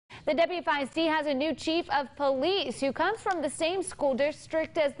The wfisd has a new chief of police who comes from the same school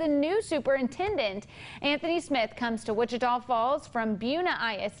district as the new superintendent. Anthony Smith comes to Wichita Falls from Buna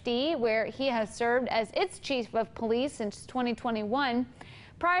ISD, where he has served as its chief of police since 2021.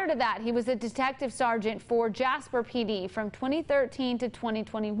 Prior to that, he was a detective sergeant for Jasper PD from 2013 to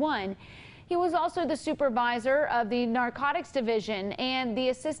 2021. He was also the supervisor of the narcotics division and the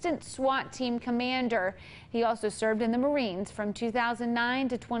assistant SWAT team commander. He also served in the Marines from 2009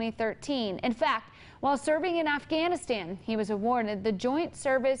 to 2013. In fact, while serving in Afghanistan, he was awarded the Joint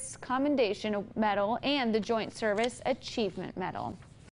Service Commendation Medal and the Joint Service Achievement Medal.